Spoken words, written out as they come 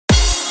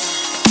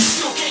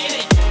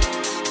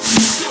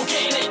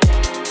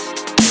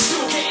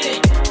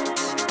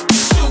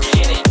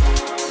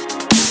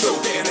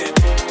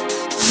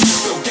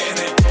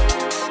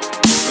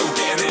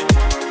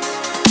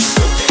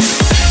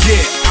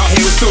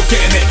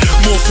getting it.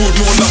 More food,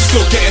 more love,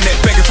 still getting it.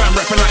 Beggar fan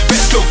rapping like bet,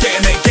 still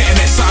getting it. Getting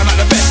it, sound like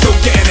the best, still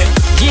getting it.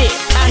 Yeah,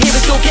 out here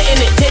we're still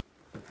getting it.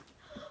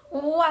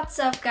 What's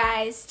up,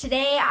 guys?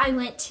 Today I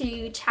went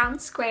to Town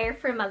Square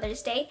for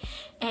Mother's Day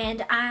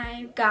and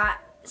I got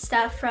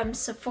stuff from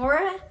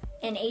Sephora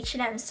and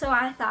H&M, so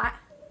I thought,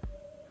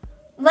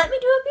 let me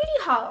do a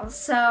beauty haul.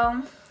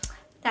 So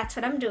that's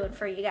what I'm doing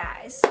for you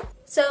guys.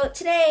 So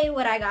today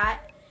what I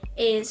got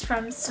is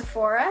from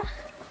Sephora,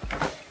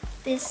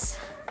 this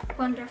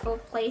wonderful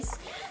place.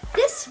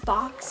 This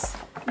box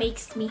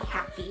makes me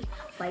happy.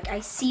 Like,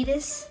 I see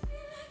this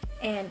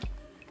and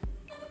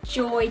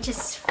joy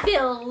just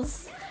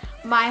fills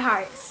my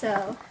heart.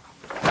 So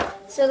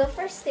the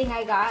first thing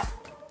I got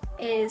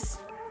is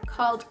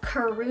called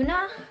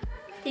Karuna.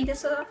 I think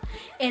this is,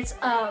 it's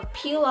a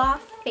peel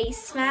off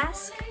face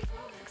mask.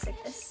 Looks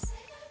like this.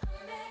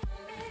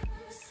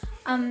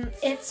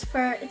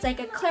 It's like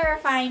a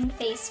clarifying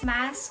face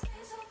mask.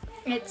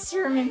 It's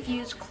serum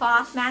infused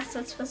cloth mask, so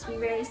it's supposed to be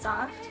very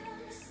soft.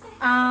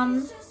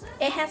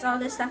 It has all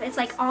this stuff. It's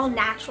like all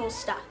natural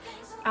stuff.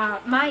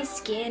 My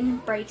skin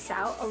breaks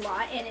out a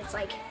lot, and it's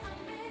like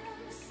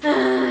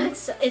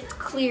it's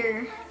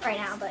clear right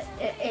now, but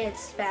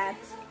it's bad.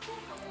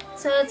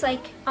 So it's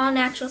like all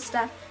natural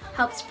stuff,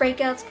 helps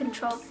breakouts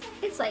control.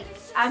 It's like,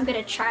 I'm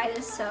gonna try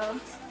this,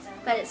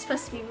 but it's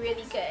supposed to be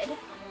really good.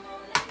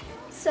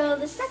 So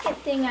the second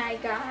thing I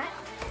got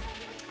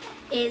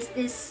is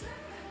this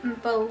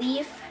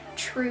Belief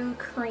True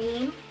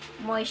Cream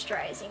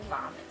Moisturizing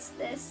Balm. It's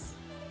this.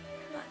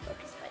 Come on,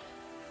 focus,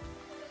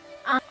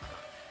 buddy.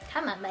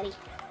 Come on, buddy.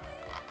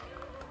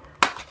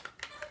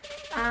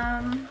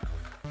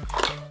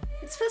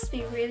 It's supposed to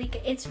be really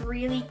good. It's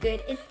really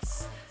good.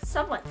 It's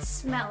somewhat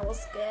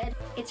smells good.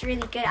 It's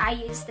really good. I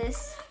use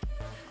this.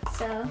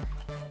 So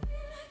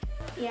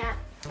yeah,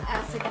 I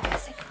also got the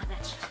second one.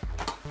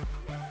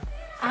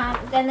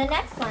 Then the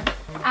next one,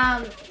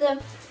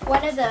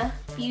 one of the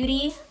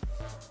beauty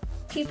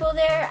people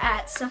there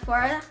at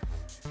Sephora,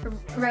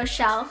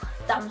 Rochelle,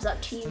 thumbs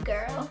up to you,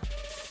 girl.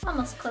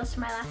 Almost close to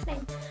my last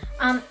name.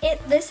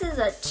 This is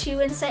a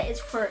 2-in set.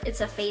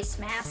 It's a face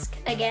mask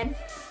again,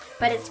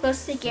 but it's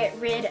supposed to get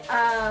rid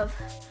of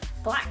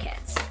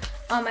blackheads.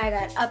 Oh my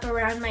god, up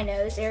around my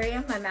nose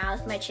area, my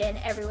mouth, my chin,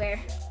 everywhere.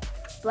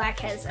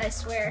 Blackheads, I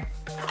swear.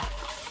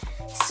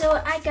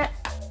 So I got,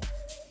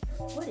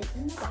 what is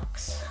in the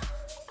box?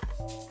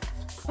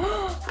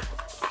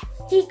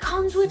 He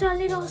comes with a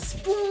little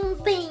spoon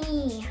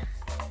thingy.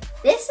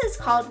 This is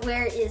called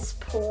Where Is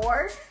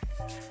Pour.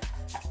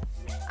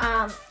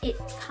 It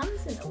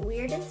comes in the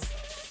weirdest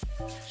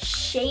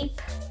shape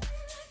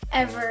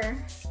ever.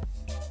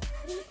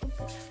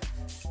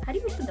 How do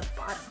you open the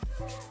bottom?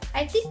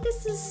 I think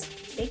this is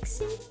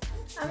fixing.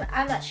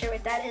 I'm not sure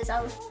what that is.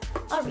 I'll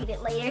read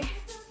it later.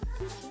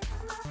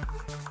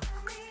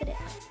 Look at it.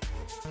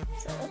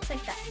 So it looks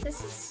like that.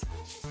 This is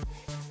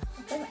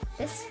open like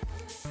this.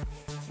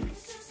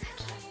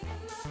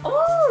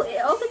 Oh,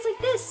 it opens like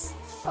this.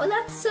 Oh,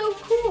 that's so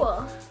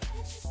cool.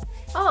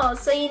 Oh,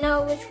 so you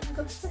know which one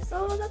goes first.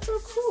 Oh, that's so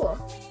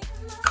cool.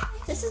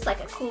 This is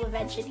like a cool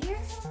invention here.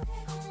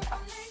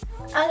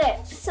 Okay,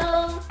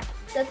 so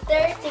the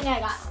third thing I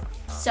got.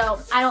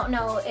 So I don't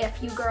know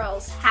if you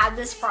girls have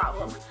this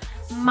problem.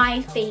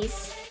 My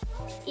face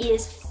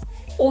is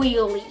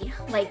oily.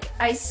 Like,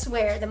 I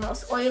swear, the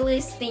most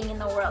oiliest thing in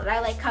the world. I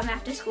like come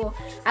after school,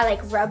 I like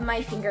rub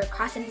my finger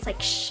across and it's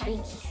like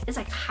shiny. It's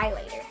like a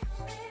highlighter.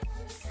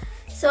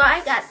 So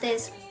I got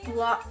this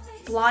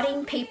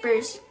blotting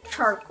papers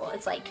charcoal.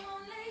 It's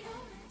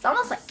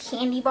almost like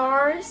candy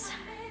bars.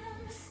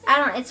 I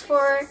don't know, it's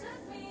for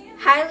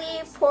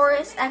highly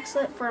porous,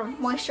 excellent for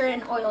moisture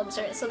and oil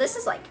absorbance. So this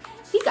is like,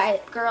 if you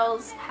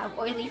girls have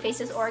oily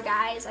faces, or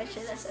guys, I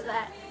should have said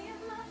that,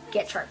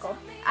 get charcoal.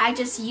 I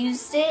just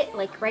used it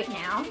like right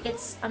now.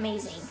 It's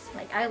amazing.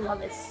 Like, I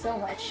love it so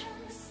much.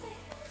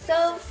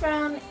 So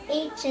from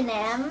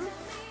H&M,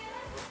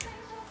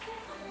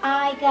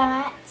 I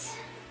got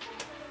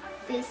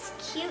this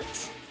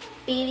cute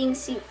bathing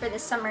suit for the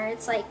summer.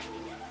 It's like,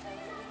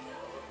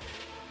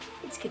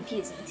 it's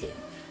confusing too.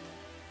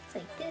 It's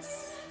like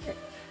this,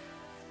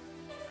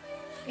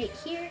 right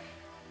here.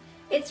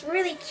 It's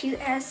really cute. It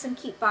has some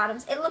cute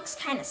bottoms. It looks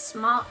kind of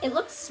small. It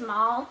looks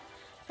small.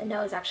 The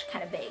nose is actually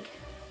kind of big.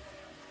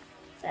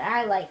 So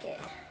I like it.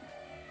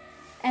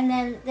 And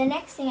then the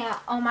next thing,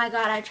 oh my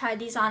god, I tried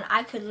these on.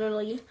 I could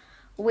literally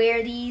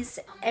wear these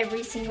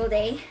every single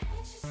day.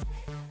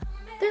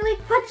 They're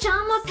like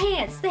pajama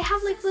pants. They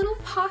have like little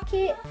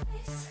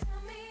pockets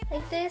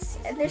like this,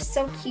 and they're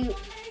so cute.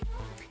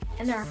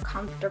 And they're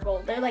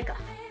comfortable. They're like a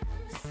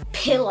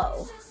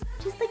pillow.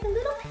 Just like a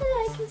little pillow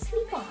I can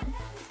sleep on.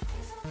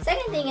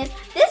 Second thing is,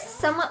 this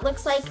somewhat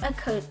looks like a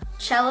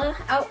Coachella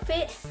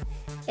outfit.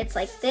 It's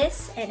like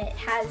this, and it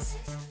has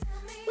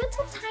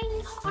little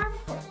tiny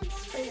armholes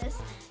for this.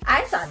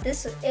 I thought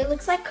this, it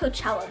looks like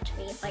Coachella to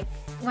me. Like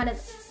one of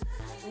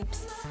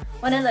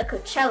the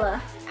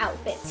Coachella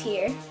outfits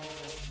here.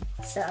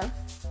 So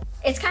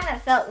it's kind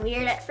of felt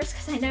weird at first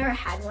because I never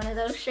had one of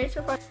those shirts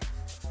before.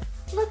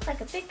 look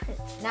like a big print.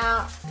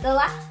 Now, the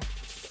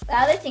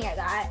other thing I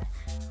got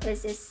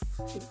was this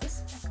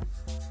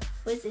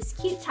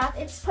cute top.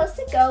 It's supposed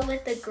to go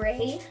with the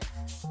gray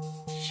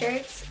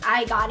shirts.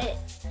 I got it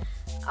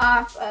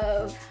off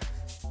of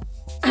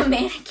a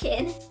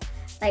mannequin.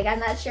 Like, I'm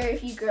not sure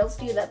if you girls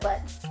do that,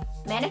 but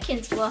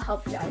mannequins will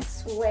help you, I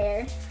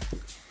swear.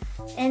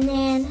 And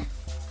then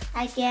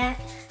I get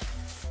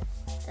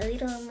a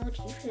little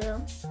emoji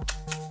film.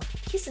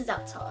 Kisses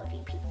out to all of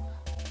you people.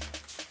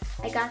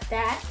 I got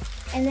that.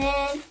 And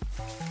then,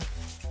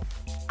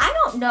 I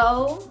don't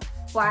know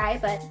why,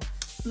 but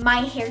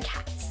my hair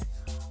ties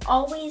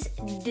always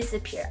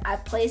disappear. I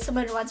place them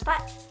in one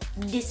spot,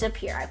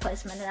 disappear. I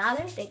place them in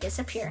another, they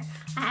disappear.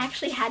 I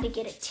actually had to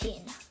get a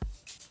tin.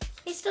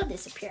 They still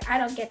disappear. I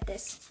don't get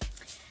this.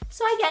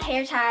 So I got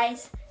hair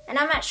ties, and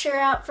I'm not sure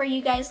out for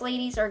you guys,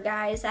 ladies or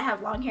guys that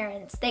have long hair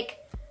and it's thick,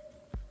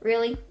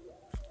 really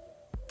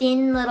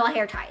thin little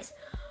hair ties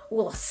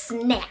will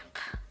snap.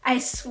 I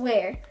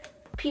swear.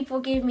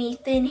 People give me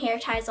thin hair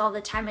ties all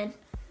the time and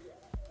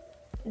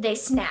they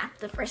snap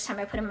the first time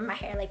I put them in my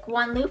hair. Like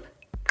one loop,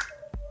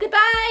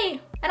 goodbye.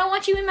 I don't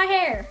want you in my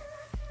hair.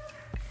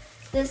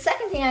 The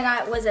second thing I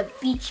got was a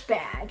beach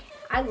bag.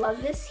 I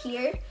love this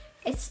here.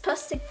 It's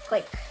supposed to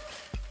like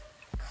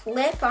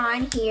clip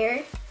on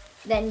here,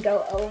 then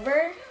go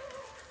over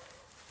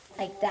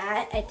like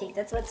that. I think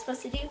that's what it's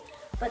supposed to do.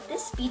 But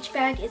this beach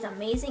bag is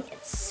amazing.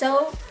 It's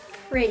so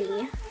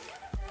pretty.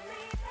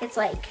 It's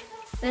like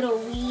little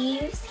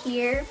weaves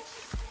here,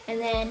 and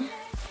then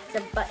it's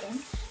a button.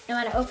 And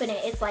when I open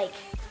it, it's like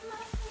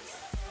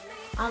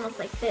almost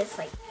like this,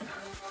 like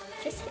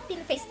just hit me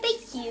in the face.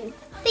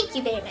 Thank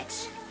you very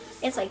much.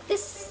 It's like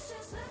this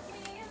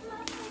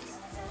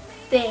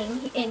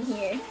thing in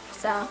here.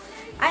 So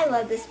I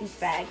love this beach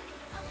bag.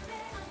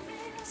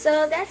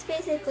 So that's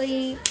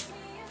basically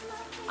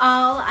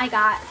all I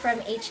got from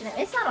H&M.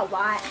 It's not a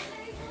lot.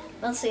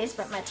 Mostly I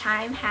spent my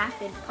time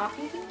half in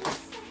coffee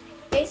beans,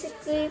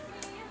 basically.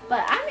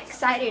 But I'm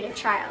excited to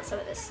try out some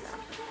of this stuff.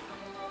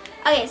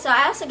 Okay, so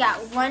I also got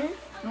one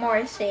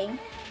more thing.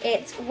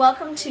 It's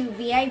welcome to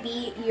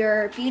VIB.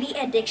 Your beauty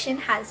addiction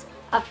has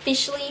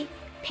officially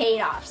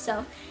paid off.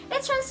 So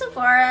it's from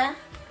Sephora.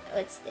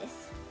 What's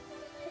this?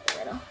 A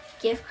little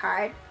gift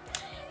card.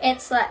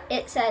 It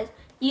says,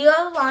 you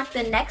unlock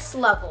the next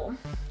level.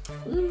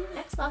 Ooh,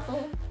 next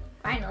level.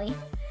 Finally.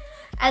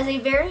 As a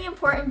very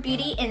important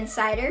beauty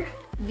insider,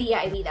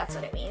 VIB, that's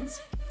what it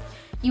means.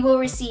 You will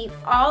receive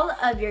all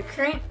of your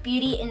current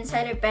Beauty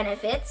Insider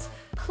benefits,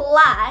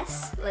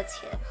 plus, let's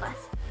hit plus,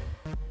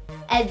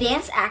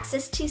 advanced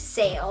access to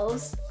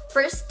sales,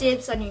 first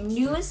dibs on your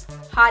newest,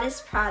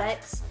 hottest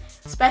products,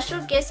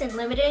 special gifts and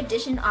limited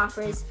edition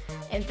offers,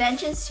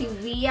 inventions to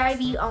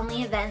VIB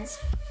only events,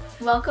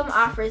 welcome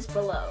offers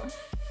below.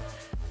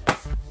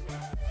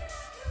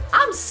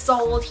 I'm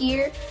sold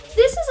here.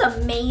 This is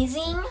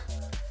amazing.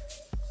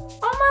 Oh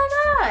my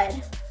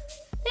God.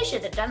 They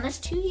should have done this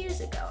 2 years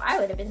ago. I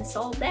would have been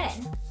sold then.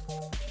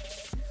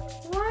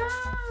 Wow,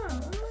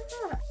 oh my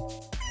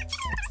God.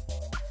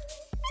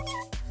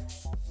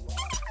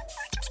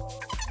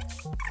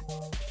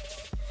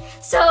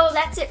 So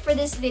that's it for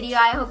this video.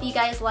 I hope you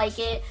guys like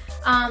it.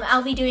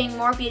 I'll be doing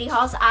more beauty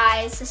hauls.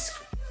 I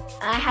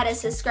had to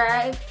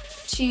subscribe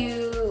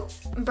to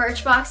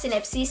Birchbox and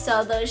Ipsy,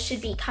 so those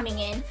should be coming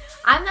in.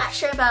 I'm not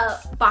sure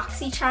about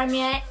BoxyCharm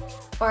yet,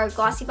 or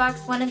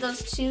Glossybox, one of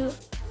those two.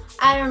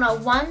 I don't know,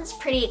 one's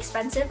pretty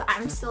expensive.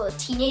 I'm still a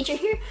teenager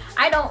here.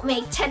 I don't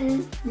make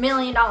 $10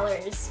 million.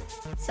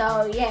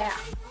 So yeah,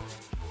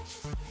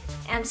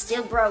 I'm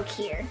still broke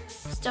here,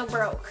 still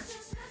broke.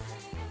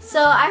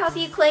 So I hope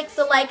you click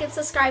the like and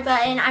subscribe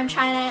button. I'm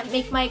trying to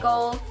make my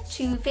goal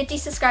to 50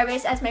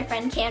 subscribers as my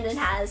friend Camden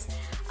has.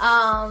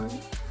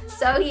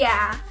 So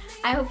yeah,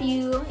 I hope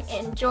you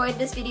enjoyed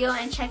this video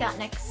and check out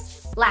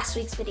last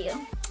week's video.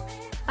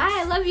 Bye,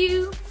 I love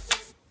you.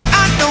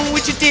 I know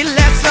what you did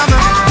last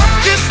summer.